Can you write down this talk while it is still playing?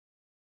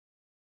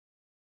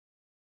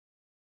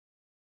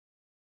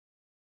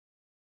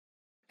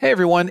Hey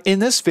everyone, in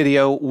this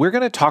video, we're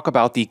going to talk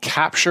about the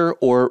capture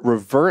or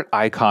revert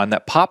icon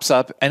that pops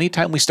up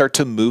anytime we start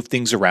to move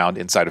things around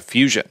inside of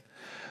Fusion.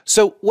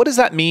 So what does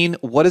that mean?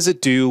 What does it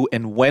do?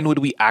 And when would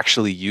we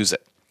actually use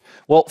it?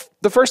 Well,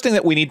 the first thing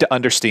that we need to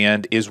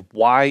understand is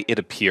why it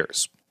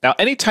appears. Now,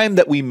 anytime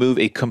that we move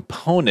a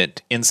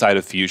component inside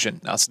of Fusion,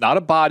 now it's not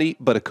a body,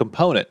 but a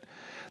component,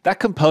 that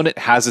component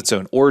has its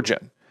own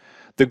origin.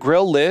 The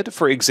grill lid,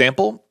 for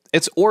example,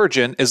 its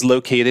origin is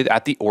located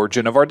at the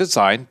origin of our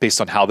design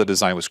based on how the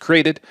design was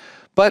created.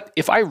 But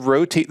if I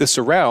rotate this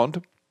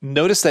around,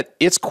 notice that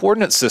its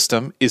coordinate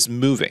system is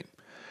moving.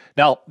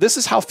 Now, this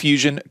is how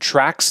Fusion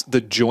tracks the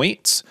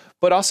joints,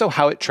 but also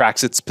how it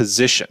tracks its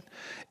position.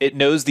 It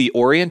knows the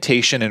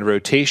orientation and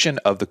rotation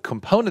of the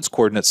component's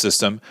coordinate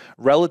system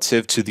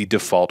relative to the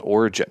default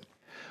origin.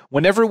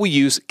 Whenever we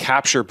use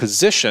capture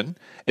position,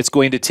 it's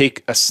going to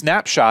take a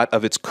snapshot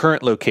of its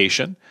current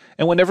location,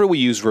 and whenever we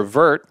use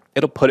revert,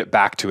 it'll put it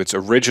back to its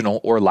original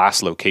or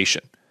last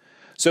location.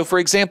 So for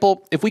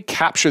example, if we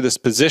capture this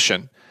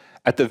position,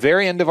 at the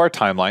very end of our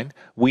timeline,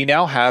 we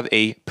now have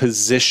a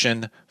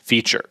position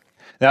feature.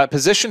 Now, a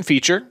position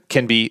feature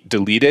can be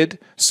deleted,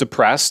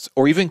 suppressed,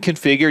 or even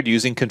configured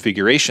using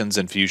configurations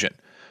in Fusion.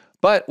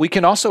 But we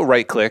can also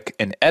right-click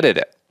and edit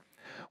it.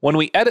 When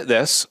we edit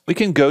this, we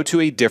can go to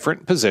a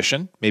different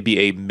position, maybe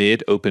a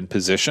mid-open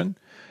position,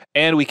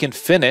 and we can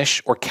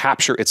finish or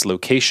capture its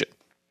location.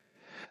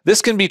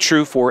 This can be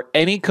true for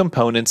any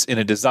components in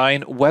a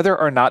design, whether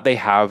or not they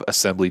have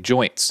assembly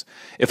joints.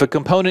 If a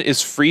component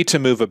is free to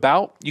move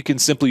about, you can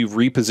simply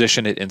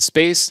reposition it in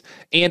space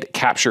and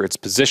capture its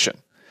position.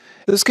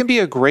 This can be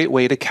a great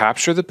way to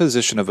capture the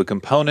position of a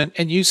component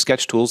and use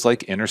sketch tools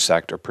like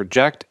intersect or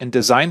project and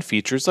design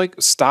features like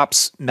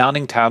stops,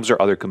 mounting tabs,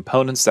 or other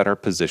components that are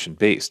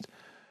position-based.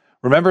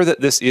 Remember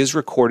that this is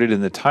recorded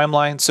in the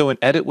timeline, so an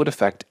edit would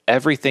affect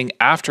everything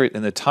after it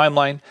in the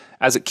timeline,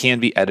 as it can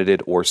be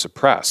edited or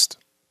suppressed.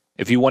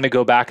 If you want to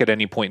go back at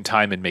any point in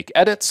time and make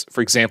edits,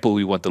 for example,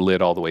 we want the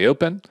lid all the way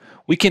open,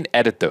 we can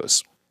edit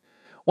those.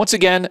 Once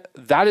again,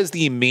 that is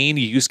the main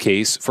use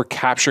case for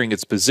capturing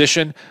its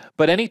position,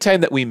 but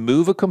anytime that we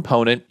move a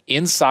component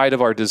inside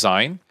of our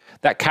design,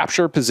 that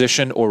capture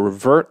position or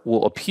revert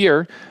will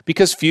appear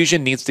because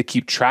Fusion needs to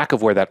keep track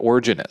of where that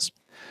origin is.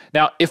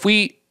 Now, if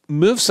we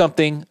move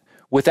something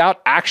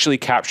without actually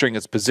capturing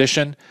its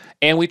position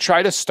and we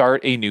try to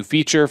start a new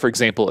feature, for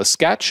example, a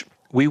sketch,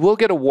 we will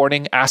get a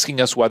warning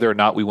asking us whether or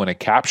not we want to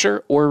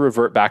capture or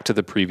revert back to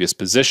the previous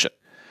position.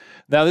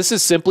 Now, this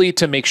is simply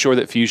to make sure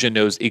that Fusion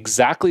knows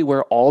exactly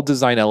where all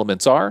design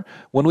elements are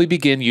when we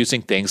begin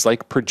using things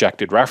like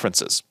projected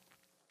references.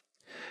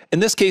 In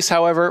this case,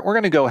 however, we're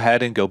going to go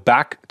ahead and go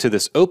back to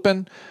this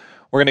open.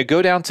 We're going to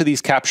go down to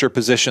these capture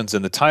positions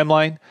in the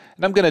timeline,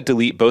 and I'm going to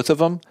delete both of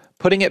them,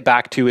 putting it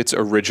back to its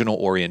original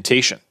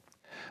orientation.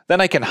 Then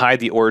I can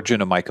hide the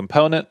origin of my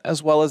component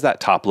as well as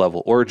that top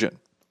level origin.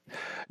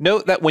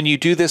 Note that when you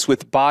do this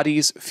with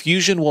bodies,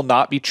 Fusion will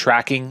not be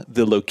tracking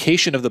the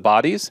location of the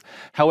bodies.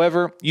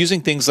 However,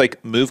 using things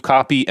like move,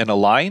 copy, and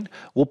align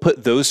will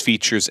put those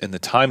features in the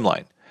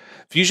timeline.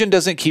 Fusion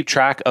doesn't keep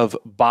track of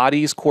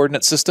bodies'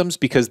 coordinate systems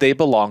because they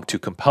belong to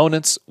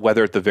components,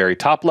 whether at the very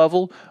top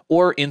level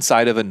or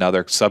inside of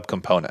another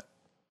subcomponent.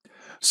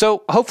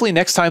 So hopefully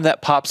next time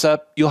that pops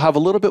up, you'll have a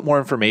little bit more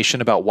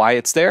information about why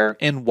it's there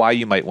and why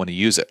you might want to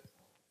use it.